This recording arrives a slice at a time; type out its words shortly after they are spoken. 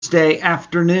Tuesday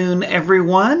afternoon,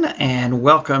 everyone, and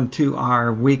welcome to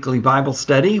our weekly Bible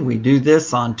study. We do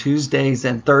this on Tuesdays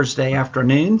and Thursday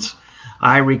afternoons.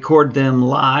 I record them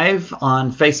live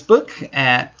on Facebook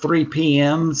at 3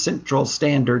 p.m. Central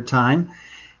Standard Time,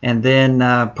 and then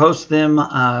post them,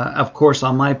 of course,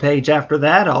 on my page after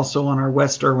that, also on our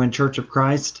West Irwin Church of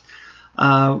Christ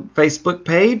Facebook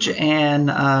page, and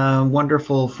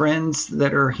wonderful friends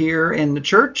that are here in the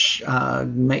church.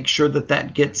 Make sure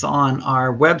that gets on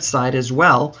our website as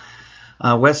well,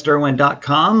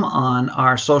 westirwin.com, on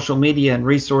our social media and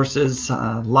resources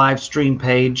live stream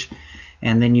page.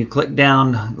 And then you click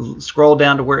down, scroll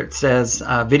down to where it says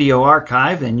video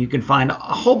archive, and you can find a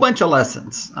whole bunch of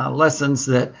lessons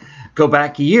that go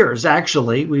back years.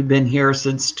 Actually, we've been here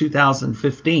since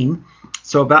 2015,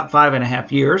 so about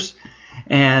 5.5 years.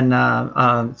 And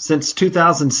since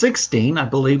 2016, I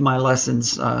believe my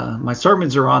sermons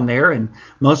are on there, and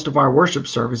most of our worship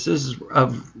services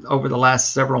over the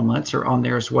last several months are on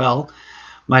there as well.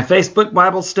 My Facebook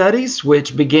Bible studies,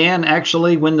 which began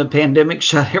actually when the pandemic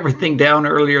shut everything down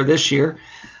earlier this year,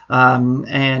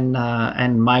 and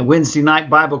my Wednesday night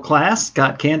Bible class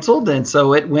got canceled, and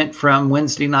so it went from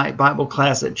Wednesday night Bible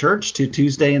class at church to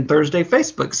Tuesday and Thursday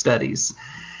Facebook studies.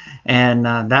 And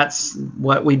that's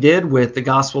what we did with the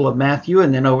Gospel of Matthew.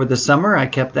 And then over the summer, I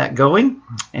kept that going.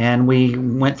 And we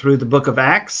went through the book of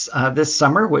Acts this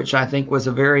summer, which I think was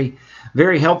a very,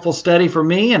 very helpful study for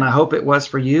me. And I hope it was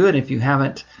for you. And if you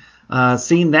haven't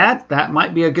seen that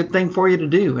might be a good thing for you to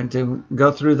do and to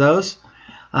go through those.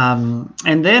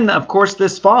 And then, of course,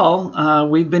 this fall,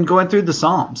 we've been going through the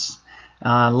Psalms,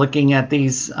 looking at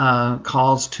these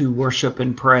calls to worship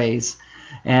and praise.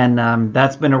 And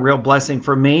that's been a real blessing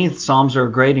for me. Psalms are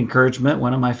a great encouragement,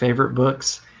 one of my favorite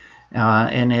books.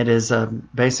 And it is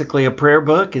basically a prayer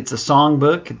book. It's a song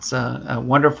book. It's a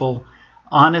wonderful,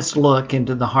 honest look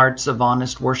into the hearts of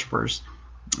honest worshipers.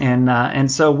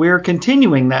 And so we're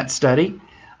continuing that study.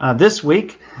 This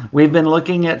week, we've been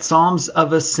looking at Psalms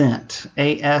of Ascent,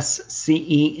 A-S-C-E-N-T.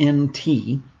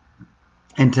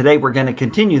 And today we're going to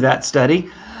continue that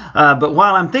study. But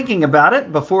while I'm thinking about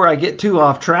it, before I get too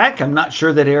off track, I'm not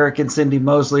sure that Eric and Cindy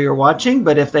Mosley are watching,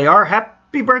 but if they are,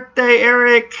 happy birthday,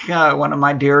 Eric, one of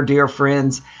my dear, dear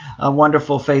friends, a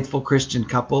wonderful, faithful Christian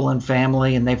couple and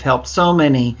family, and they've helped so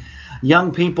many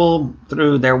young people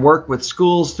through their work with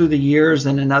schools through the years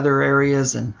and in other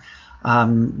areas, and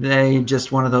they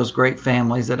just one of those great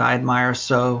families that I admire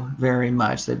so very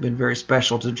much. They've been very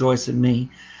special to Joyce and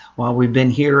me while we've been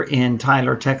here in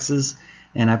Tyler, Texas.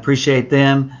 And I appreciate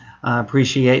them. I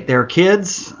appreciate their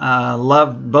kids.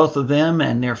 Love both of them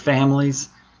and their families.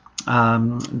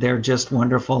 They're just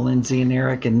wonderful, Lindsay and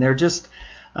Eric, and they're just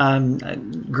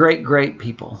great, great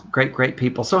people. Great, great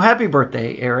people. So happy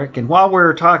birthday, Eric. And while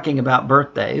we're talking about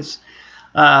birthdays,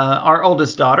 our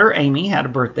oldest daughter, Amy, had a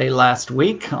birthday last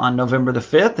week on November the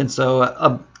 5th. And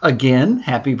so, again,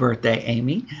 happy birthday,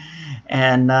 Amy.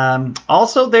 And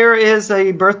also there is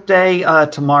a birthday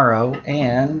tomorrow,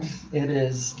 and it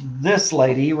is this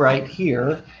lady right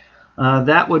here.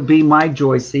 That would be my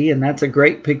Joycey, and that's a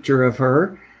great picture of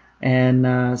her.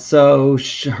 And so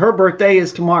her birthday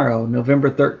is tomorrow,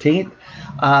 November 13th.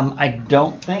 I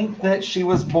don't think that she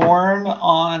was born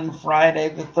on Friday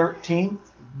the 13th,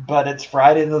 but it's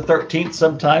Friday the 13th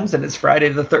sometimes, and it's Friday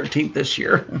the 13th this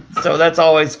year. So that's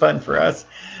always fun for us.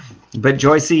 But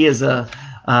Joycey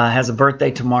has a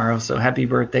birthday tomorrow, so happy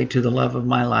birthday to the love of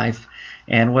my life,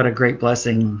 and what a great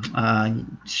blessing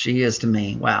she is to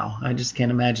me. Wow, I just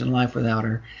can't imagine life without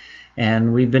her.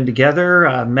 And we've been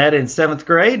together, met in 7th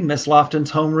grade, Miss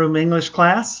Lofton's homeroom English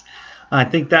class. I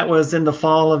think that was in the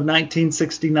fall of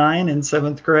 1969 in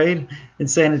 7th grade in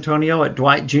San Antonio at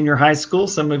Dwight Junior High School.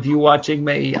 Some of you watching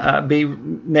may have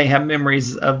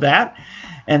memories of that.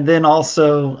 And then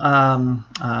also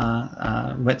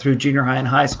went through junior high and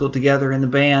high school together in the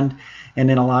band and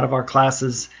in a lot of our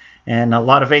classes and a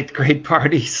lot of 8th grade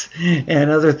parties and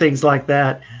other things like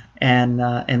that. And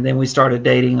then we started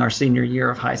dating our senior year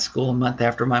of high school a month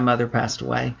after my mother passed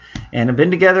away, and have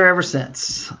been together ever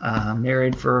since.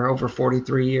 Married for over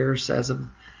 43 years as of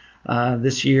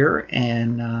this year,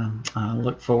 and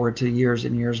look forward to years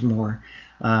and years more.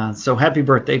 So happy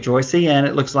birthday, Joycey. And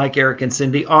it looks like Eric and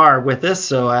Cindy are with us,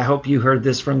 so I hope you heard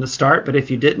this from the start. But if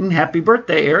you didn't, happy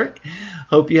birthday, Eric.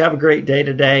 Hope you have a great day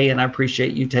today, and I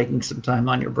appreciate you taking some time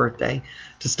on your birthday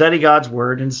to study God's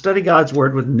Word and study God's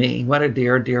Word with me. What a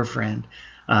dear, dear friend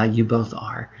you both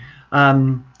are.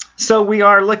 So we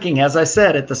are looking, as I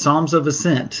said, at the Psalms of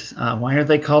Ascent. Why are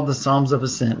they called the Psalms of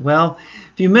Ascent? Well,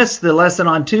 if you missed the lesson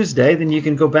on Tuesday, then you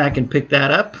can go back and pick that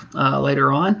up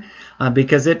later on.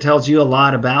 because it tells you a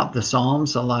lot about the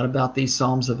Psalms, a lot about these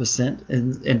Psalms of Ascent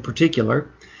in particular.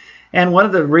 And one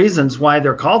of the reasons why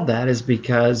they're called that is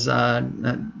because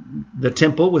the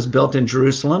temple was built in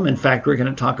Jerusalem. In fact, we're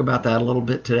going to talk about that a little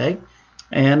bit today.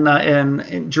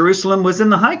 And Jerusalem was in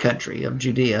the high country of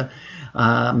Judea.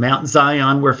 Mount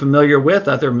Zion we're familiar with,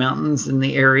 other mountains in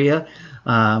the area.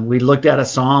 We looked at a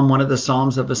psalm, one of the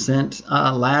Psalms of Ascent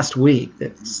last week,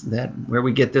 where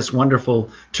we get this wonderful,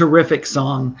 terrific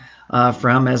song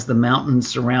from, as the mountains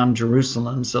surround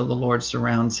Jerusalem, so the Lord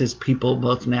surrounds his people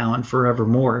both now and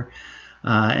forevermore.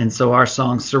 And so our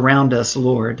song, Surround Us,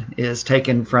 Lord, is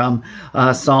taken from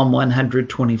Psalm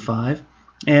 125.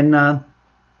 And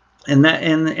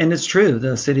it's true.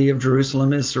 The city of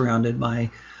Jerusalem is surrounded by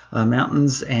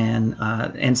mountains,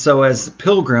 and so as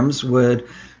pilgrims would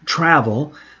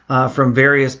travel from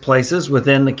various places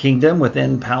within the kingdom,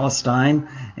 within Palestine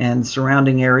and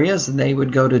surrounding areas, they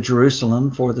would go to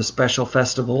Jerusalem for the special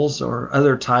festivals or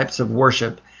other types of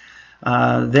worship.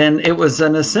 Then it was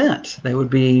an ascent. They would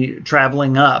be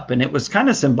traveling up, and it was kind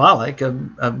of symbolic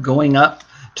of going up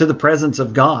to the presence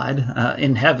of God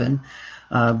in heaven.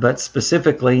 But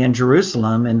specifically in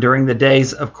Jerusalem, and during the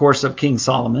days, of course, of King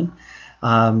Solomon,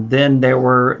 then there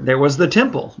was the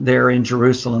temple there in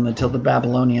Jerusalem until the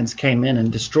Babylonians came in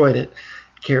and destroyed it,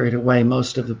 carried away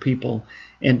most of the people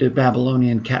into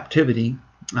Babylonian captivity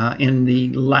in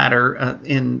the latter,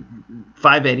 in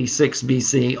 586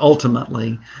 BC,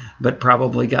 ultimately, but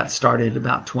probably got started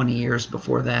about 20 years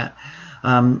before that.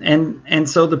 And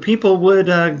so the people would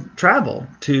travel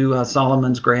to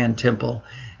Solomon's grand temple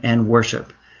and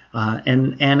worship.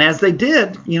 And as they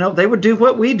did, they would do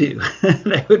what we do.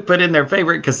 They would put in their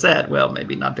favorite cassette. Well,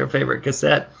 maybe not their favorite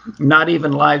cassette, not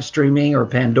even live streaming or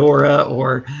Pandora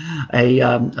or a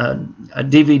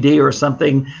DVD or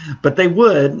something, but they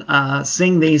would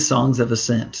sing these songs of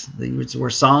ascent. These were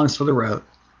songs for the road.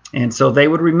 And so they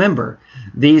would remember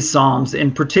these psalms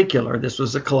in particular. This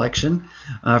was a collection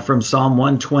from Psalm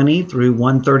 120 through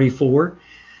 134.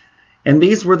 And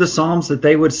these were the psalms that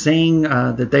they would sing,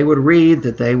 that they would read,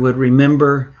 that they would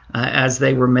remember as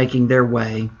they were making their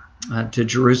way to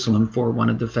Jerusalem for one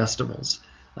of the festivals.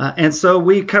 And so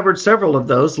we covered several of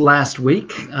those last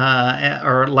week,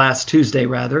 or last Tuesday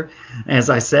rather, as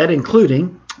I said,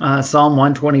 including Psalm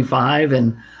 125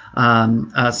 and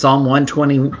Psalm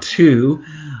 122.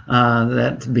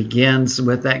 That begins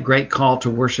with that great call to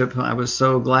worship. I was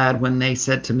so glad when they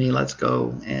said to me, let's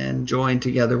go and join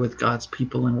together with God's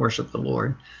people and worship the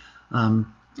Lord. And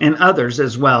others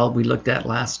as well we looked at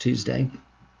last Tuesday.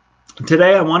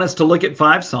 Today I want us to look at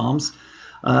 5 Psalms,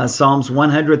 Psalms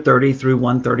 130 through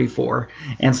 134.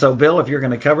 And so, Bill, if you're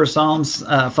going to cover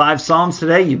 5 Psalms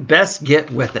today, you best get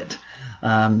with it.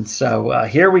 So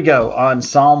here we go on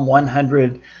Psalm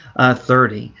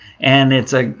 130. And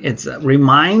it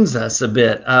reminds us a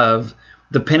bit of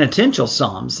the penitential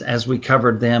Psalms as we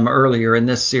covered them earlier in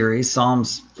this series.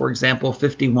 Psalms, for example,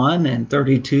 51 and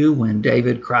 32, when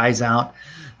David cries out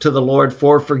to the Lord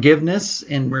for forgiveness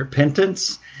in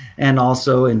repentance and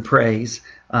also in praise,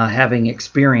 having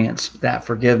experienced that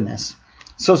forgiveness.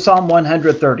 So Psalm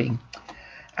 130.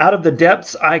 Out of the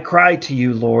depths I cry to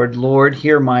you, Lord. Lord,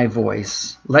 hear my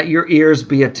voice. Let your ears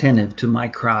be attentive to my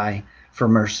cry for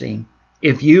mercy.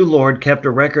 If you, Lord, kept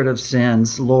a record of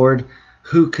sins, Lord,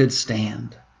 who could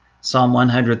stand? Psalm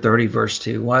 130, verse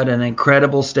 2. What an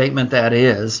incredible statement that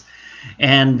is.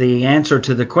 And the answer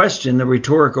to the question, the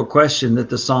rhetorical question that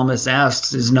the psalmist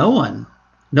asks, is no one.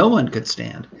 No one could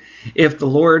stand. If the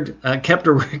Lord kept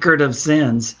a record of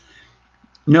sins,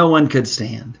 no one could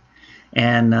stand.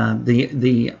 And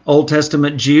the Old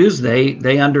Testament Jews,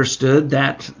 they understood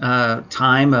that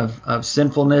time of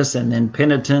sinfulness and then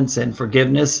penitence and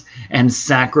forgiveness and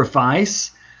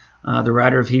sacrifice. The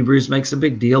writer of Hebrews makes a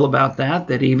big deal about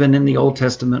that even in the Old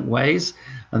Testament ways,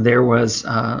 there was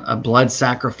a blood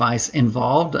sacrifice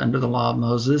involved under the law of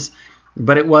Moses,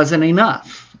 but it wasn't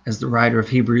enough, as the writer of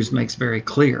Hebrews makes very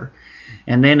clear.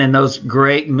 And then in those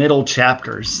great middle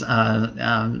chapters,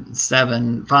 5,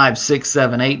 6,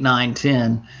 7, 8, 9,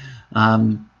 10,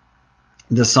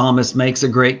 the psalmist makes a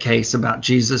great case about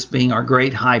Jesus being our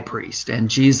great high priest and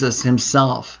Jesus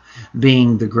himself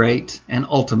being the great and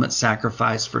ultimate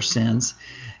sacrifice for sins.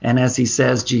 And as he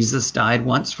says, Jesus died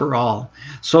once for all.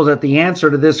 So that the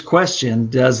answer to this question,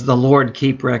 does the Lord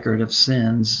keep record of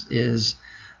sins, is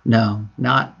no,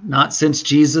 not since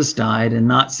Jesus died, and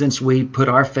not since we put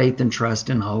our faith and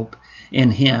trust and hope in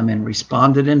him and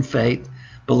responded in faith,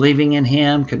 believing in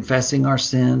him, confessing our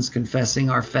sins,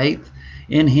 confessing our faith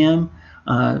in him,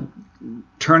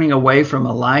 turning away from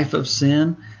a life of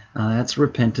sin, that's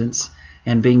repentance,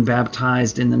 and being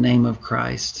baptized in the name of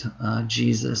Christ,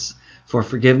 Jesus, for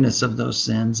forgiveness of those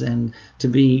sins and to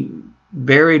be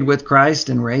buried with Christ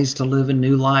and raised to live a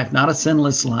new life, not a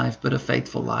sinless life, but a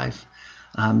faithful life.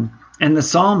 And the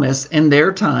psalmists in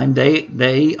their time,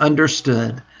 they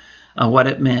understood what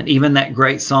it meant. Even that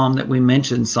great psalm that we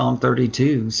mentioned, Psalm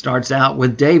 32, starts out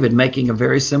with David making a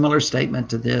very similar statement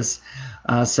to this,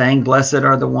 saying, "Blessed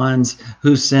are the ones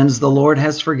whose sins the Lord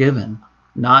has forgiven,"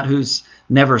 not who's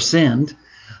never sinned,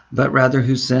 but rather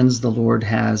whose sins the Lord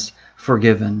has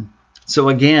forgiven. So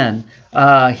again,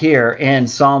 here in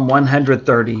Psalm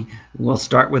 130, we'll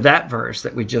start with that verse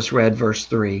that we just read, verse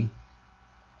 3.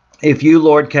 "If you,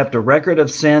 Lord, kept a record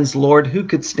of sins, Lord, who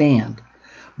could stand?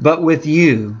 But with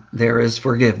you there is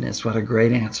forgiveness." What a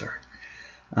great answer.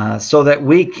 So that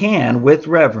we can, with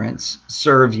reverence,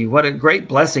 serve you. What a great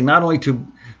blessing, not only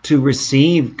to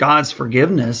receive God's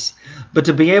forgiveness, but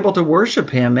to be able to worship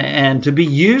him and to be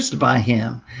used by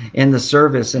him in the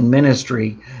service and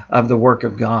ministry of the work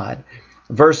of God.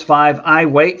 Verse 5, "I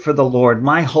wait for the Lord,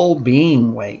 my whole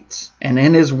being waits, and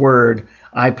in his word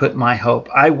I put my hope.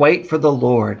 I wait for the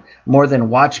Lord, more than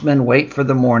watchmen wait for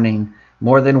the morning,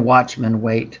 more than watchmen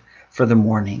wait for the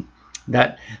morning."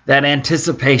 That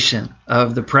anticipation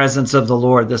of the presence of the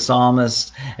Lord, the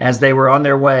psalmists, as they were on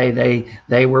their way,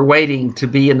 they were waiting to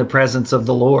be in the presence of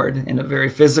the Lord in a very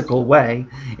physical way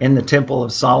in the Temple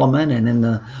of Solomon and in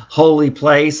the holy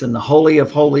place and the Holy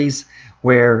of Holies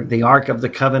where the Ark of the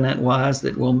Covenant was,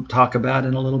 that we'll talk about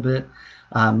in a little bit.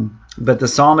 But the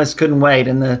psalmist couldn't wait,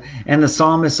 and the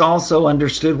psalmist also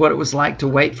understood what it was like to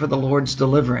wait for the Lord's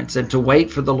deliverance and to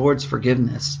wait for the Lord's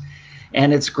forgiveness.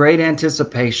 And it's great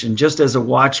anticipation, just as a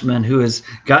watchman who has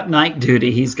got night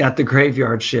duty, he's got the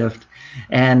graveyard shift,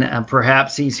 and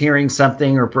perhaps he's hearing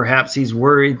something, or perhaps he's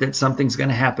worried that something's going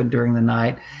to happen during the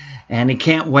night, and he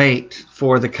can't wait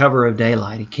for the cover of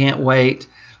daylight. He can't wait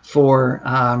for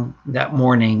that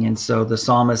morning. And so the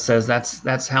psalmist says,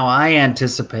 that's how I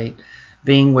anticipate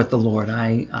being with the Lord.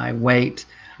 I wait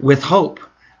with hope,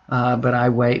 but I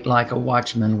wait like a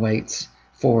watchman waits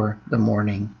for the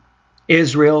morning.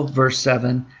 Israel, verse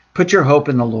 7, "Put your hope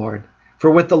in the Lord,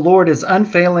 for with the Lord is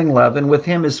unfailing love, and with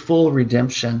him is full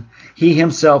redemption. He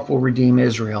himself will redeem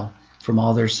Israel from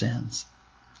all their sins."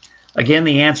 Again,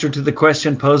 the answer to the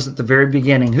question posed at the very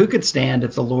beginning, who could stand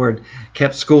if the Lord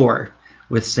kept score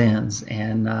with sins?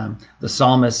 And the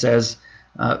psalmist says,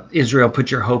 Israel, put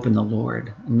your hope in the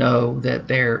Lord. Know that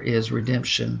there is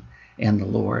redemption in the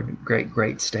Lord. Great,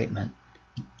 great statement.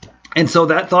 And so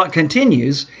that thought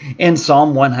continues in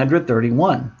Psalm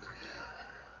 131.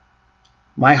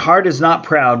 "My heart is not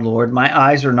proud, Lord. My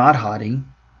eyes are not haughty.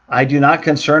 I do not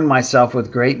concern myself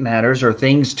with great matters or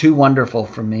things too wonderful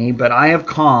for me, but I have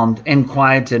calmed and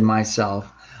quieted myself.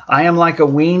 I am like a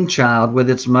weaned child with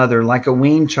its mother. Like a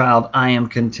weaned child, I am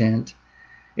content.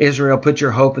 Israel, put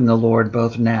your hope in the Lord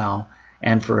both now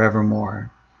and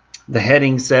forevermore." The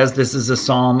heading says this is a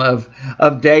psalm of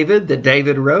David that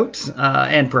David wrote,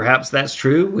 and perhaps that's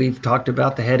true. We've talked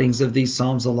about the headings of these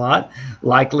psalms a lot.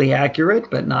 Likely accurate,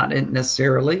 but not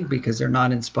necessarily, because they're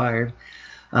not inspired.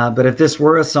 But if this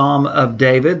were a psalm of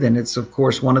David, then it's, of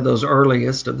course, one of those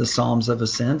earliest of the Psalms of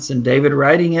Ascent, and David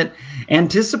writing it,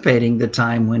 anticipating the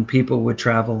time when people would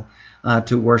travel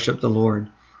to worship the Lord.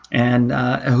 And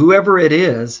whoever it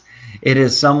is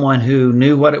someone who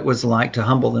knew what it was like to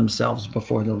humble themselves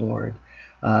before the Lord.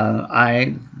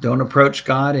 I don't approach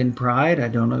God in pride. I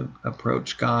don't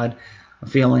approach God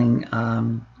feeling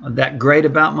that great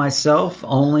about myself,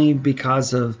 only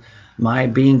because of my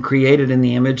being created in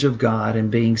the image of God and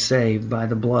being saved by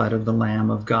the blood of the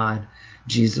Lamb of God,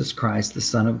 Jesus Christ, the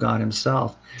Son of God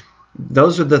himself.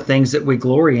 Those are the things that we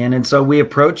glory in. And so we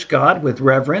approach God with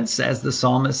reverence, as the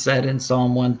psalmist said in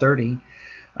Psalm 130.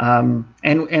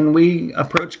 And we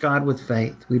approach God with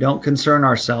faith. We don't concern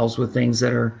ourselves with things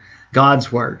that are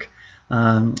God's work.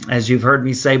 As you've heard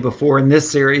me say before in this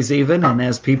series even, and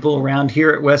as people around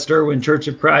here at West Irwin Church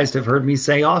of Christ have heard me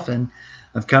say often,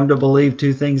 I've come to believe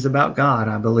two things about God.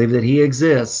 I believe that he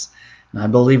exists, and I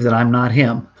believe that I'm not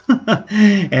him.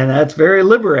 And that's very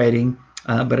liberating,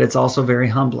 but it's also very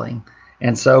humbling.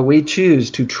 And so we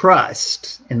choose to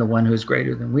trust in the one who is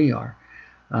greater than we are.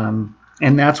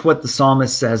 And that's what the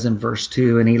psalmist says in verse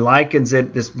 2. And he likens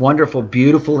it, this wonderful,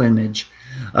 beautiful image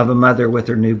of a mother with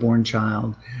her newborn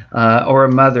child, or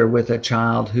a mother with a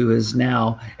child who is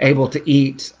now able to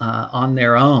eat on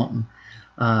their own,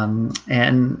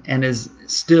 and is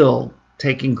still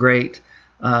taking great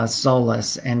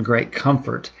solace and great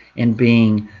comfort in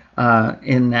being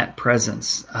in that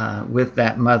presence with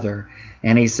that mother.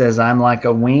 And he says, I'm like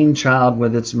a weaned child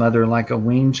with its mother, like a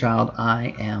weaned child,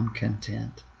 I am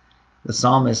content. The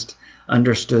psalmist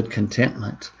understood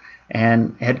contentment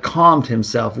and had calmed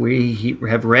himself. We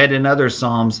have read in other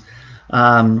Psalms,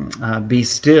 be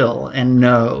still and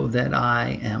know that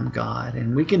I am God.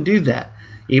 And we can do that.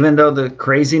 Even though the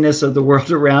craziness of the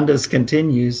world around us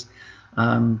continues,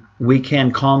 we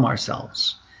can calm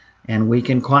ourselves and we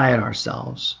can quiet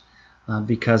ourselves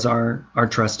because our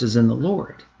trust is in the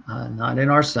Lord, not in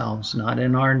ourselves, not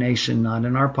in our nation, not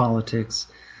in our politics,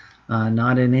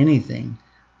 not in anything,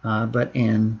 but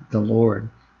in the Lord.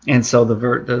 And so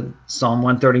the Psalm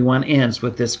 131 ends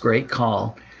with this great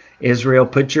call. Israel,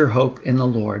 put your hope in the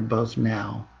Lord, both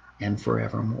now and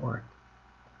forevermore.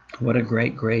 What a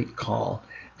great, great call.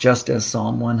 Just as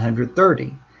Psalm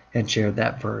 130 had shared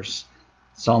that verse.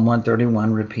 Psalm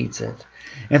 131 repeats it.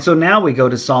 And so now we go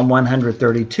to Psalm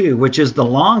 132, which is the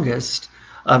longest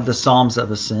of the Psalms of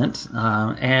Ascent,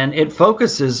 and it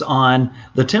focuses on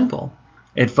the temple.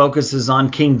 It focuses on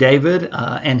King David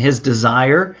and his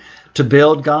desire to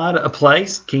build God a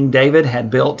place. King David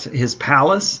had built his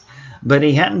palace, but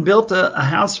he hadn't built a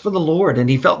house for the Lord, and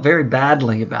he felt very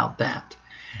badly about that.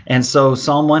 And so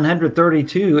Psalm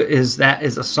 132 is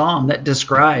a psalm that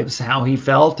describes how he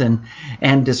felt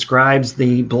and describes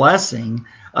the blessing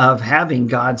of having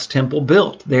God's temple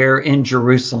built there in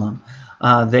Jerusalem,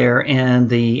 there in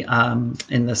the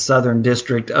southern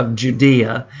district of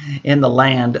Judea, in the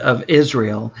land of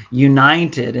Israel,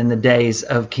 united in the days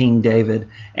of King David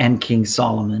and King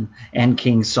Solomon and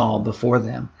King Saul before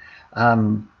them.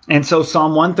 And so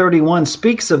Psalm 131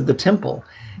 speaks of the temple,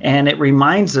 and it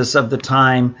reminds us of the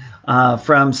time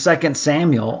from 2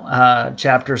 Samuel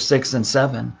chapter 6 and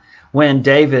 7, when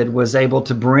David was able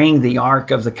to bring the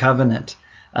Ark of the Covenant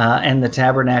and the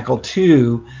tabernacle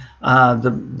to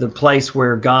the place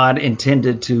where God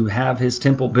intended to have his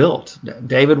temple built.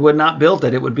 David would not build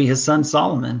it. It would be his son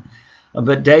Solomon.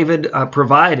 But David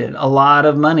provided a lot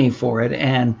of money for it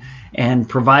and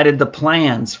provided the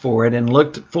plans for it and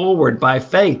looked forward by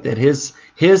faith that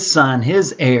his son,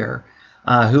 his heir,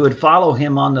 who would follow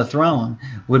him on the throne,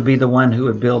 would be the one who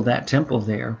would build that temple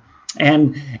there.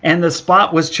 And the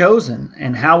spot was chosen.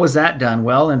 And how was that done?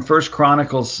 Well, in 1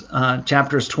 Chronicles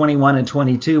chapters 21 and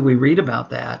 22, we read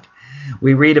about that.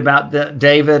 We read about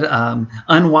David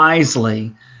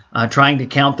unwisely trying to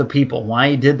count the people. Why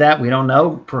he did that, we don't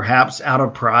know. Perhaps out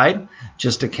of pride,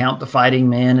 just to count the fighting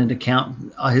men and to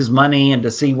count his money and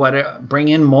to see bring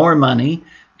in more money,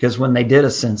 because when they did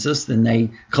a census, then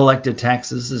they collected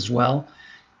taxes as well.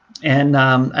 And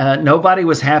nobody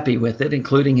was happy with it,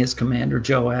 including his commander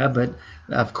Joab. But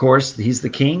of course, he's the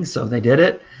king, so they did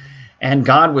it. And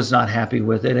God was not happy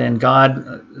with it. And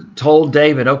God told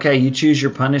David, okay, you choose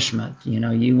your punishment. You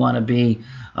want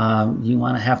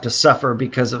to have to suffer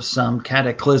because of some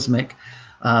cataclysmic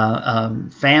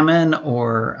famine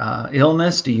or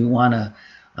illness? Do you want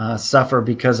to suffer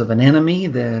because of an enemy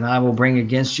that I will bring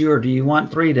against you? Or do you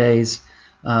want 3 days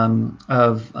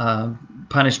of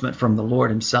punishment from the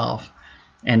Lord himself?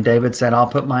 And David said, I'll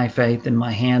put my faith and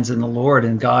my hands in the Lord.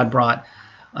 And God brought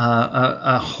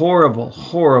a horrible,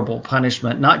 horrible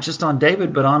punishment, not just on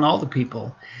David, but on all the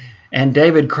people. And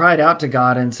David cried out to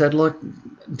God and said, look,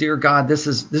 dear God, this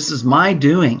is my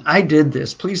doing. I did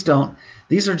this. Please don't.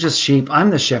 These are just sheep. I'm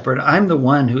the shepherd. I'm the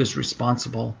one who is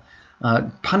responsible.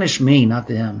 Punish me, not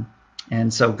them.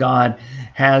 And so God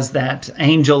has that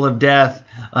angel of death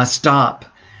stop.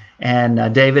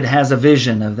 And David has a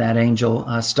vision of that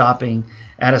angel stopping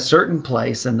at a certain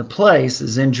place. And the place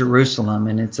is in Jerusalem.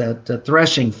 And it's at the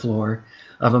threshing floor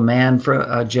of a man,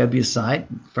 a Jebusite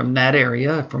from that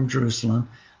area, from Jerusalem,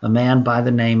 a man by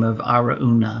the name of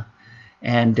Araunah.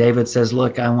 And David says,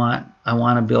 look, I want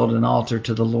to build an altar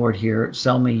to the Lord here.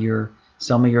 Sell me your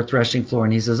threshing floor.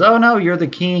 And he says, oh, no, you're the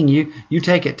king. You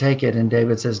take it. And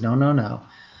David says, no.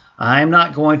 I'm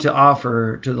not going to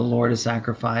offer to the Lord a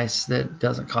sacrifice that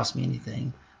doesn't cost me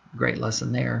anything. Great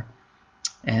lesson there.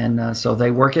 And so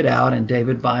they work it out, and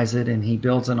David buys it, and he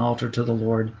builds an altar to the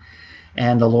Lord.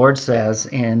 And the Lord says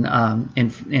in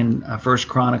 1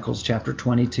 Chronicles chapter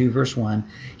 22, verse 1,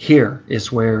 here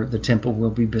is where the temple will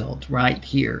be built, right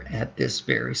here at this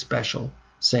very special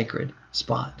sacred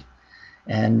spot.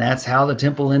 And that's how the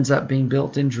temple ends up being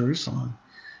built in Jerusalem.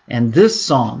 And this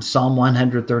psalm, Psalm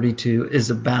 132, is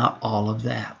about all of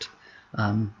that.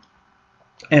 And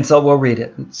so we'll read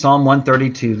it. Psalm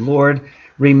 132, Lord,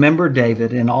 remember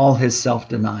David in all his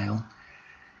self-denial.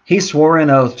 He swore an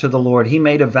oath to the Lord. He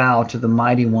made a vow to the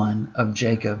Mighty One of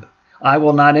Jacob. I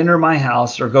will not enter my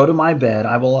house or go to my bed.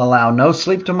 I will allow no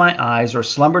sleep to my eyes or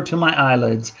slumber to my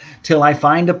eyelids till I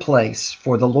find a place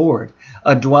for the Lord,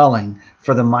 a dwelling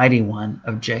for the Mighty One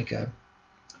of Jacob.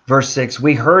 Verse 6,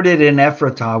 we heard it in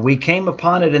Ephratah. We came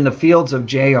upon it in the fields of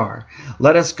Jair.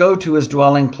 Let us go to his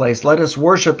dwelling place. Let us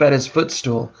worship at his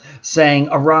footstool, saying,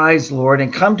 Arise, Lord,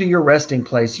 and come to your resting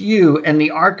place, you and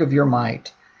the ark of your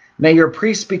might. May your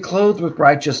priests be clothed with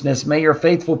righteousness. May your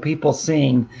faithful people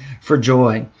sing for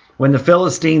joy. When the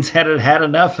Philistines had had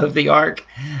enough of the ark,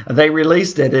 they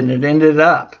released it, and it ended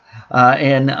up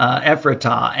in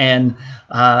Ephratah,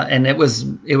 and it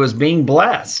was being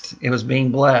blessed. It was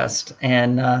being blessed,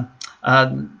 and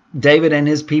David and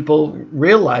his people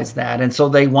realized that, and so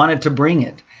they wanted to bring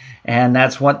it, and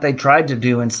that's what they tried to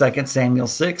do in 2 Samuel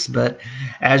 6. But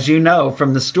as you know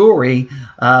from the story,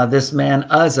 this man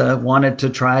Uzzah wanted to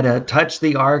try to touch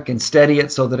the ark and steady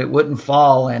it so that it wouldn't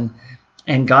fall,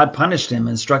 and God punished him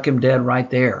and struck him dead right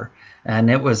there. And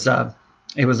it was a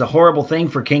horrible thing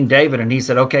for King David, and he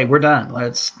said, okay, we're done.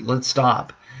 Let's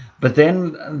stop. But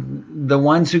then the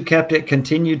ones who kept it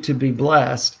continued to be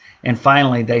blessed, and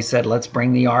finally they said, let's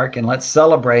bring the ark and let's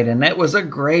celebrate. And it was a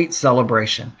great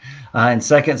celebration. In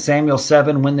 2 Samuel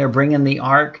 7, when they're bringing the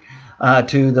ark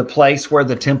to the place where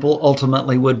the temple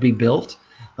ultimately would be built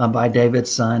by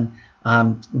David's son,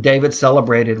 David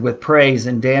celebrated with praise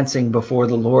and dancing before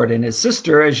the Lord, and his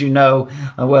sister, as you know,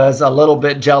 was a little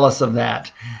bit jealous of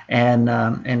that.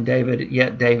 And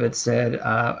David said,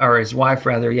 or his wife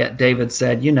rather, yet David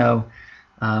said, you know,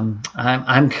 I'm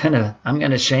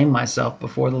gonna shame myself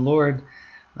before the Lord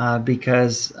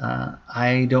because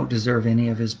I don't deserve any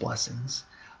of his blessings.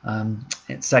 In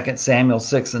 2 Samuel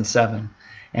 6 and 7,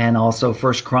 and also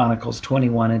 1 Chronicles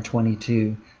 21 and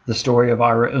 22. The story of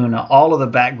Araunah, all of the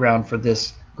background for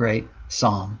this great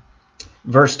psalm.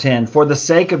 Verse 10, for the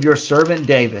sake of your servant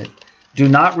David, do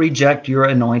not reject your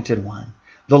anointed one.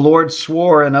 The Lord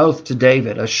swore an oath to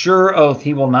David, a sure oath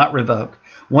he will not revoke.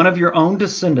 One of your own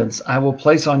descendants I will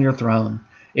place on your throne.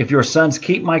 If your sons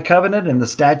keep my covenant and the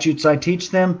statutes I teach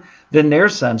them, then their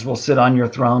sons will sit on your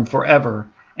throne forever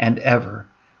and ever.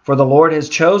 For the Lord has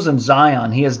chosen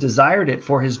Zion. He has desired it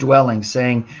for his dwelling,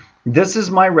 saying, this is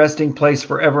my resting place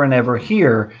forever and ever.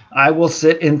 Here I will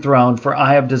sit enthroned, for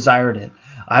I have desired it.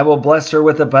 I will bless her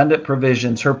with abundant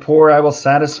provisions. Her poor I will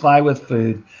satisfy with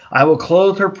food. I will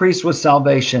clothe her priests with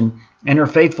salvation, and her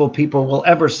faithful people will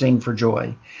ever sing for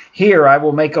joy. Here I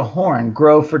will make a horn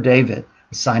grow for David,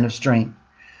 a sign of strength,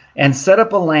 and set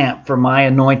up a lamp for my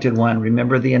anointed one.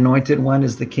 Remember, the anointed one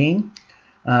is the king.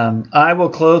 I will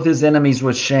clothe his enemies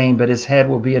with shame, but his head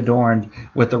will be adorned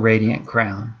with a radiant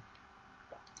crown.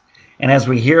 And as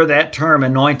we hear that term,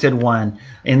 anointed one,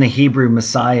 in the Hebrew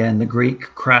Messiah and the Greek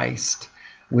Christ,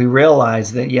 we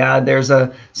realize that, yeah, there's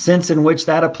a sense in which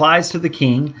that applies to the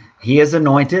king. He is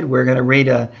anointed. We're going to read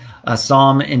a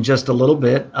psalm in just a little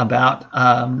bit about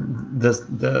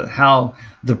how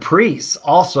the priests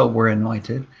also were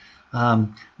anointed.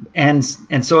 And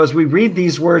so as we read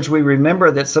these words, we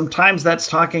remember that sometimes that's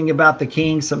talking about the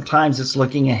king, sometimes it's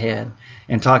looking ahead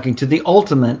and talking to the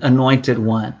ultimate anointed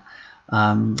one.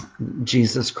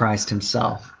 Jesus Christ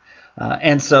himself.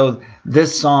 And so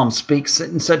this psalm speaks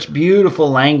in such beautiful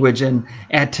language and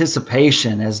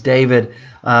anticipation as David,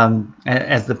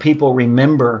 as the people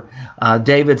remember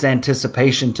David's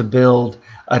anticipation to build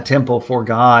a temple for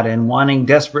God and wanting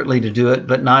desperately to do it,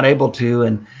 but not able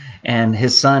to. And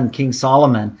his son, King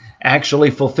Solomon, actually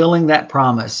fulfilling that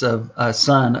promise of a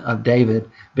son of David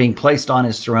being placed on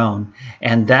his throne,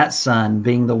 and that son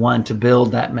being the one to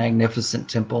build that magnificent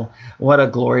temple. What a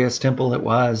glorious temple it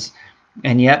was.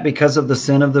 And yet, because of the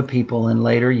sin of the people in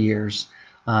later years,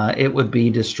 it would be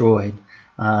destroyed.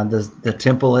 The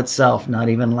temple itself not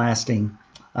even lasting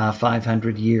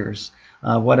 500 years.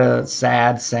 What a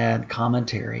sad, sad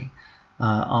commentary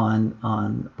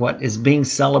on what is being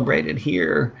celebrated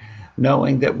here,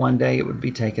 knowing that one day it would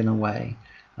be taken away.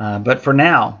 But for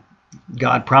now,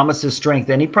 God promises strength,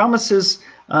 and he promises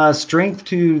strength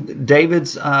to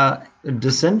David's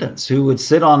descendants who would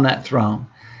sit on that throne.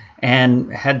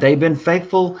 And had they been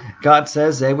faithful, God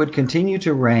says they would continue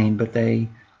to reign, but they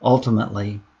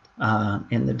ultimately,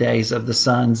 in the days of the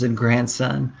sons and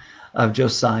grandson of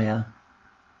Josiah,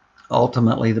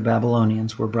 ultimately the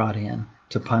Babylonians were brought in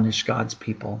to punish God's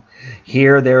people.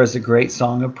 Here there is a great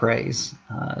song of praise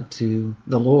to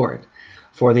the Lord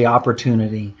for the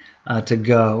opportunity to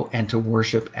go and to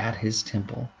worship at his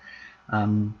temple.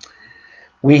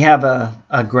 We have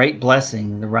a great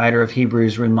blessing. The writer of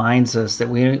Hebrews reminds us that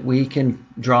we can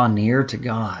draw near to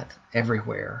God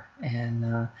everywhere.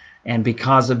 And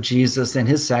because of Jesus and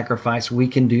his sacrifice, we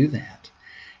can do that.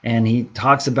 And he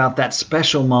talks about that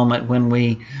special moment when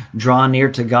we draw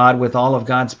near to God with all of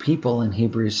God's people in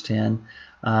Hebrews 10,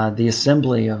 the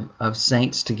assembly of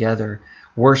saints together,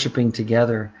 worshiping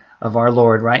together of our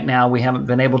Lord. Right now, we haven't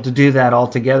been able to do that all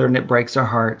together, and it breaks our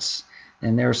hearts.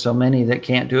 And there are so many that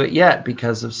can't do it yet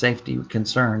because of safety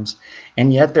concerns.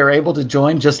 And yet they're able to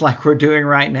join just like we're doing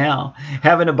right now.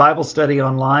 Having a Bible study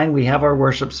online. We have our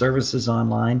worship services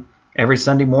online. Every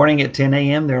Sunday morning at 10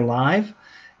 a.m. they're live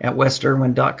at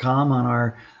westirwin.com on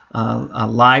our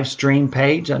live stream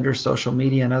page under social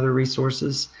media and other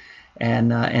resources.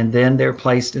 And then they're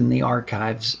placed in the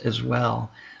archives as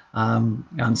well.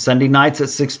 On Sunday nights at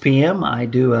 6 p.m., I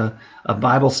do a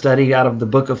Bible study out of the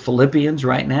book of Philippians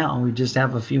right now. We just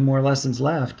have a few more lessons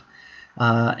left.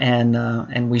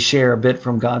 And we share a bit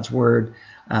from God's Word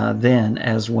then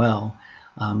as well,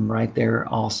 right there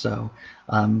also.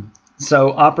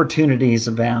 So opportunities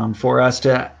abound for us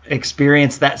to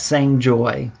experience that same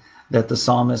joy that the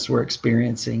psalmists were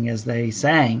experiencing as they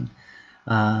sang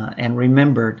and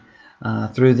remembered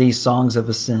through these songs of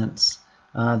ascents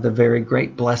the very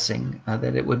great blessing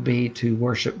that it would be to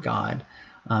worship God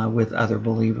with other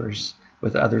believers,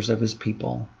 with others of his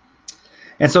people.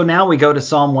 And so now we go to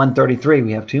Psalm 133.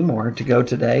 We have two more to go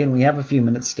today, and we have a few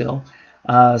minutes still.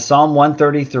 Psalm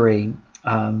 133.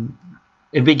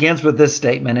 It begins with this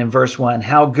statement in verse 1.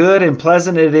 How good and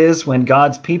pleasant it is when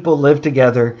God's people live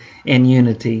together in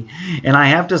unity. And I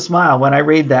have to smile when I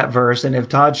read that verse. And if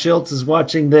Todd Schultz is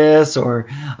watching this, or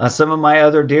some of my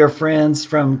other dear friends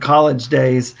from college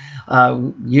days,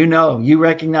 you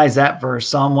recognize that verse.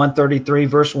 Psalm 133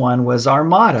 verse 1 was our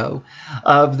motto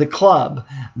of the club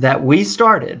that we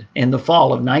started in the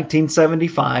fall of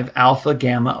 1975, Alpha,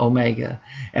 Gamma, Omega.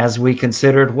 As we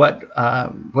considered what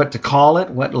to call it,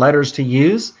 what letters to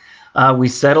use, we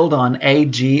settled on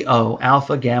AGO,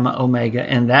 Alpha, Gamma, Omega.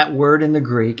 And that word in the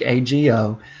Greek,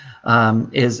 AGO,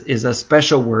 is a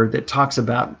special word that talks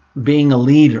about being a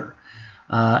leader.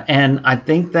 And I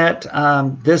think that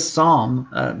this psalm,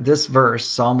 this verse,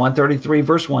 Psalm 133,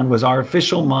 verse 1, was our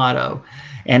official motto.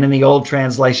 And in the old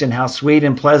translation, how sweet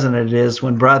and pleasant it is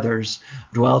when brothers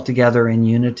dwell together in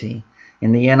unity.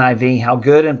 In the NIV, how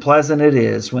good and pleasant it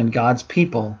is when God's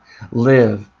people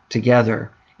live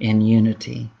together in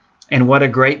unity. And what a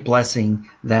great blessing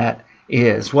that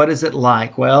is. What is it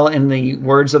like? Well, in the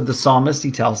words of the psalmist, he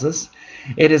tells us,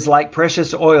 it is like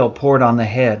precious oil poured on the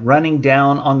head, running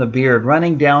down on the beard,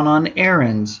 running down on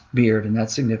Aaron's beard, and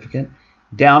that's significant,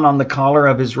 down on the collar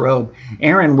of his robe.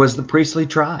 Aaron was the priestly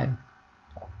tribe.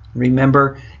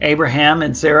 Remember, Abraham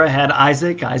and Sarah had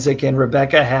Isaac. Isaac and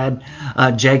Rebekah had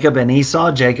Jacob and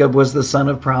Esau. Jacob was the son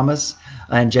of promise,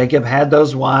 and Jacob had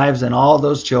those wives and all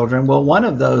those children. Well, one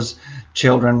of those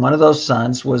children, one of those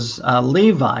sons was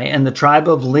Levi, and the tribe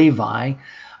of Levi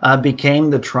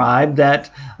became the tribe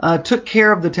that took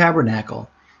care of the tabernacle.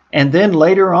 And then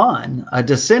later on, a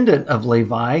descendant of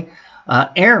Levi,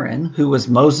 Aaron, who was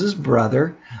Moses'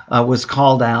 brother, was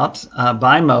called out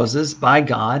by Moses, by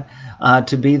God,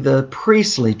 to be the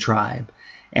priestly tribe.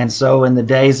 And so in the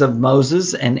days of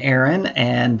Moses and Aaron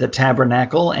and the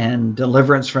tabernacle and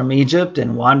deliverance from Egypt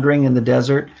and wandering in the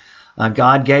desert,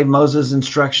 God gave Moses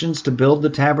instructions to build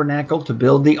the tabernacle, to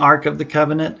build the Ark of the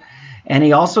Covenant. And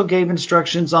he also gave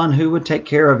instructions on who would take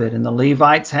care of it. And the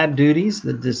Levites had duties,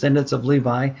 the descendants of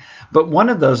Levi. But one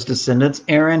of those descendants,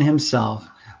 Aaron himself,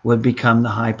 would become the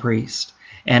high priest.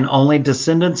 And only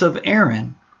descendants of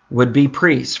Aaron would be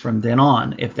priests from then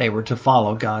on if they were to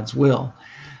follow God's will.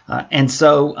 And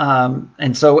so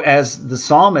as the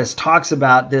psalmist talks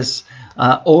about this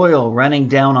oil running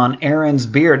down on Aaron's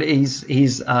beard,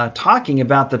 he's talking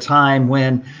about the time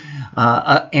when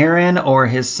Aaron or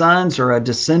his sons or a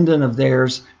descendant of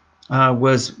theirs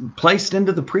was placed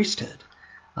into the priesthood.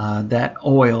 That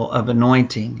oil of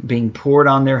anointing being poured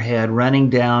on their head, running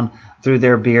down through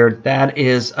their beard, that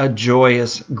is a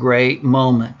joyous, great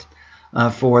moment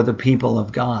for the people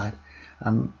of God.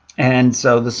 And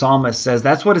so the psalmist says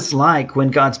that's what it's like when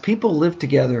God's people live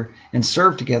together and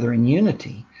serve together in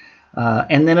unity.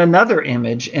 And then another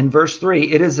image in verse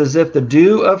 3, it is as if the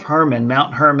dew of Hermon,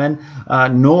 Mount Hermon,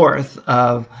 north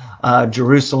of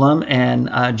Jerusalem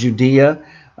and Judea,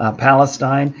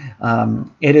 Palestine,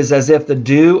 it is as if the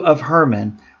dew of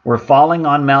Hermon were falling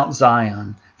on Mount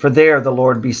Zion, for there the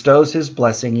Lord bestows his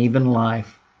blessing, even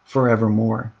life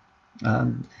forevermore.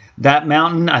 That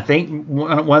mountain, I think,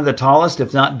 one of the tallest,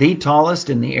 if not the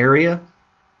tallest in the area.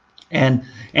 And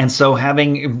so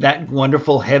having that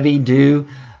wonderful heavy dew,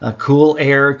 cool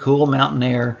air, cool mountain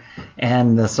air.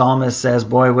 And the psalmist says,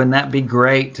 boy, wouldn't that be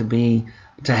great to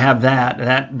have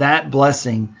that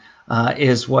blessing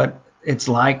is what it's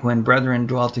like when brethren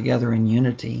dwell together in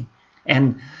unity.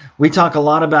 And we talk a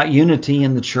lot about unity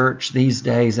in the church these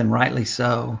days, and rightly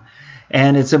so.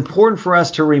 And it's important for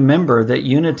us to remember that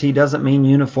unity doesn't mean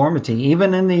uniformity.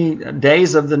 Even in the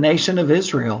days of the nation of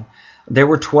Israel, there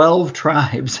were 12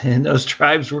 tribes, and those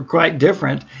tribes were quite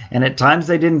different. And at times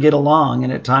they didn't get along,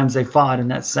 and at times they fought,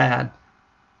 and that's sad.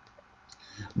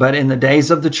 But in the days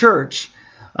of the church,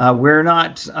 we're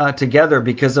not together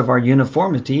because of our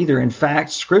uniformity either. In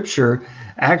fact, Scripture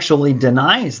actually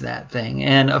denies that thing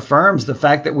and affirms the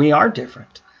fact that we are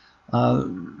different.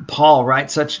 Paul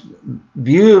writes such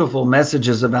beautiful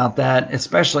messages about that,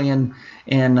 especially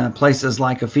in places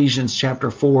like Ephesians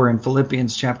chapter 4 and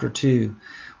Philippians chapter 2,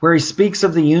 where he speaks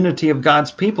of the unity of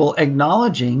God's people,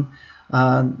 acknowledging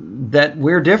that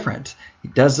we're different. He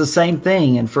does the same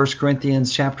thing in 1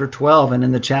 Corinthians chapter 12 and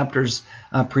in the chapters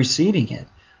preceding it,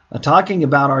 talking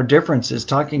about our differences,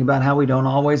 talking about how we don't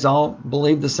always all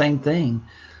believe the same thing,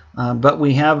 but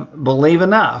we believe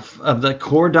enough of the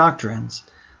core doctrines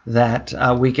that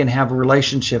we can have a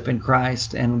relationship in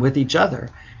Christ and with each other.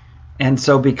 And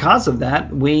so because of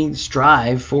that, we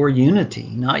strive for unity,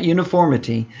 not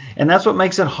uniformity. And that's what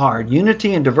makes it hard.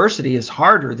 Unity and diversity is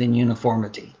harder than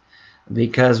uniformity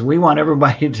because we want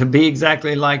everybody to be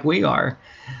exactly like we are.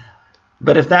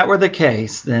 But if that were the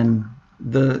case, then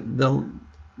the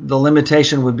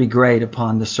limitation would be great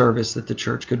upon the service that the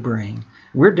church could bring.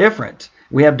 We're different.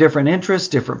 We have different interests,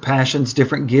 different passions,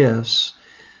 different gifts,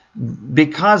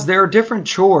 because there are different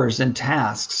chores and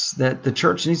tasks that the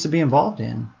church needs to be involved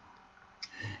in.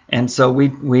 And so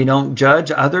we don't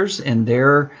judge others in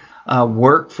their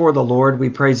work for the Lord. We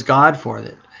praise God for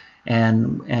it.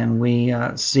 And we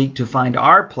seek to find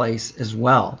our place as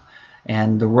well.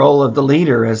 And the role of the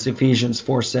leader, as Ephesians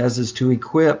 4 says, is to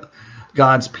equip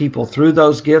God's people through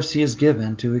those gifts he has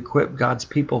given, to equip God's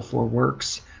people for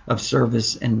works of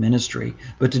service and ministry.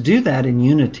 But to do that in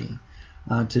unity,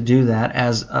 to do that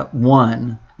as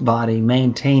one body,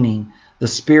 maintaining the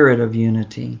spirit of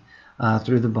unity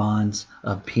through the bonds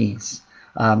of peace.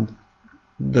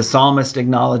 The psalmist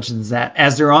acknowledges that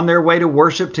as they're on their way to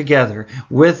worship together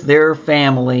with their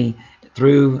family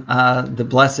through the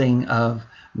blessing of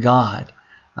God,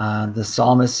 the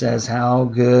psalmist says how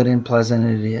good and pleasant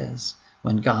it is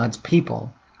when God's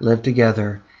people live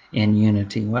together in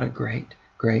unity. What a great,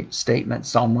 great statement.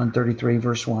 Psalm 133,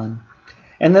 verse 1.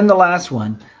 And then the last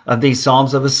one of these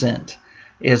Psalms of Ascent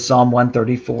is Psalm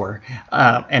 134.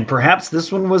 And perhaps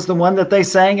this one was the one that they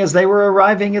sang as they were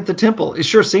arriving at the temple. It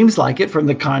sure seems like it from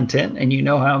the content, and you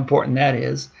know how important that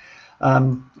is.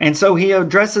 And so he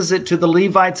addresses it to the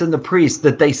Levites and the priests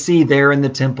that they see there in the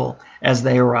temple as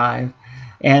they arrive.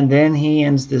 And then he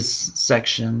ends this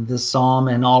section, this psalm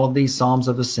and all of these Psalms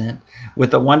of Ascent,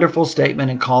 with a wonderful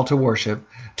statement and call to worship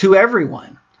to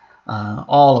everyone,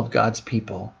 all of God's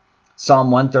people.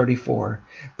 Psalm 134.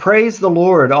 Praise the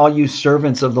Lord, all you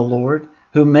servants of the Lord,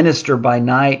 who minister by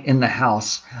night in the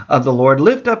house of the Lord.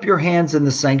 Lift up your hands in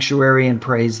the sanctuary and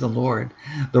praise the Lord.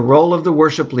 The role of the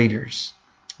worship leaders,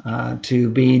 to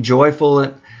be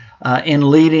joyful in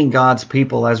leading God's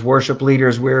people as worship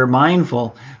leaders. We're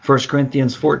mindful, 1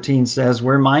 Corinthians 14 says,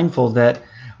 we're mindful that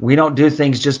we don't do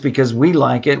things just because we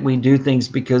like it. We do things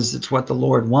because it's what the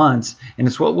Lord wants, and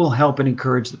it's what will help and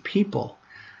encourage the people.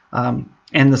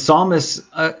 And the psalmist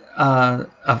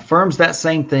affirms that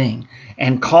same thing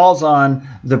and calls on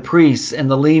the priests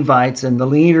and the Levites and the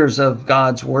leaders of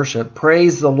God's worship.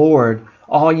 Praise the Lord,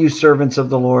 all you servants of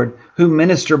the Lord, who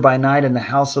minister by night in the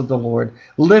house of the Lord.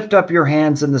 Lift up your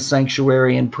hands in the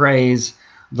sanctuary and praise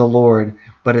the Lord.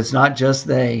 But it's not just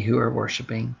they who are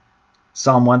worshiping.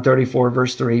 Psalm 134,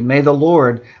 verse 3, may the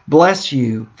Lord bless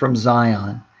you from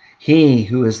Zion, he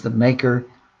who is the maker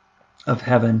of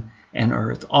heaven and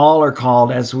earth. All are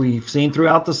called, as we've seen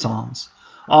throughout the Psalms,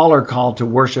 all are called to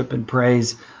worship and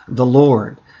praise the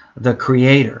Lord, the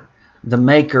Creator, the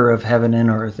maker of heaven and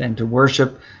earth, and to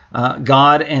worship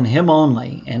God and him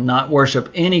only, and not worship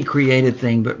any created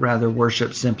thing, but rather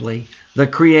worship simply the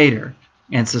Creator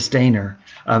and sustainer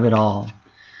of it all.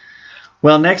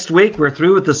 Well, next week, we're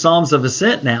through with the Psalms of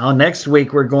Ascent now. Next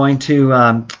week, we're going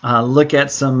to look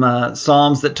at some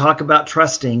Psalms that talk about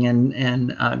trusting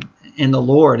and in the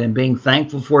Lord and being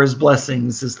thankful for his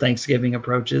blessings as Thanksgiving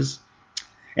approaches.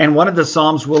 And one of the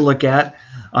Psalms we'll look at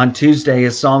on Tuesday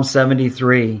is Psalm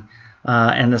 73.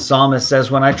 And the psalmist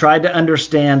says, when I tried to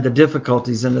understand the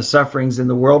difficulties and the sufferings in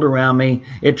the world around me,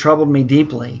 it troubled me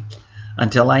deeply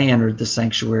until I entered the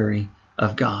sanctuary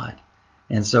of God.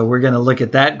 And so we're going to look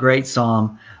at that great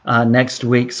psalm next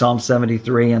week, Psalm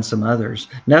 73 and some others.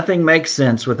 Nothing makes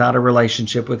sense without a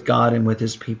relationship with God and with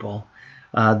his people.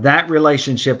 That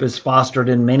relationship is fostered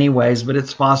in many ways, but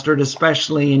it's fostered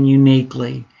especially and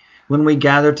uniquely when we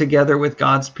gather together with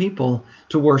God's people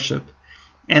to worship.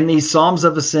 And these Psalms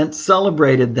of Ascent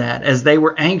celebrated that as they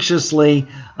were anxiously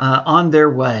on their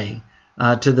way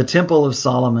to the Temple of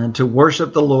Solomon to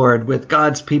worship the Lord with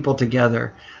God's people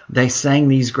together. They sang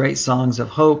these great songs of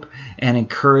hope and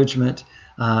encouragement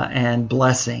and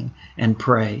blessing and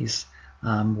praise.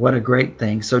 What a great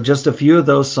thing. So just a few of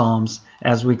those Psalms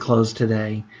as we close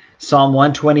today. Psalm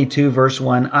 122, verse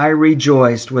 1, I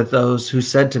rejoiced with those who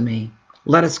said to me,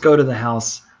 let us go to the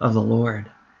house of the Lord.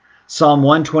 Psalm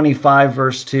 125,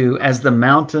 verse 2, as the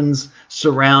mountains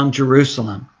surround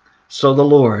Jerusalem, so the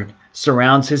Lord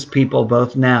surrounds his people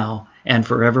both now and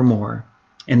forevermore.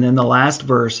 And then the last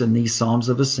verse in these Psalms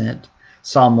of Ascent,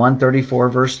 Psalm 134,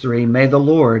 verse 3, may the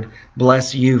Lord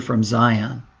bless you from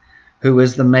Zion, who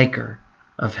is the maker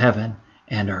of heaven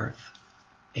and earth.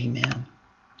 Amen.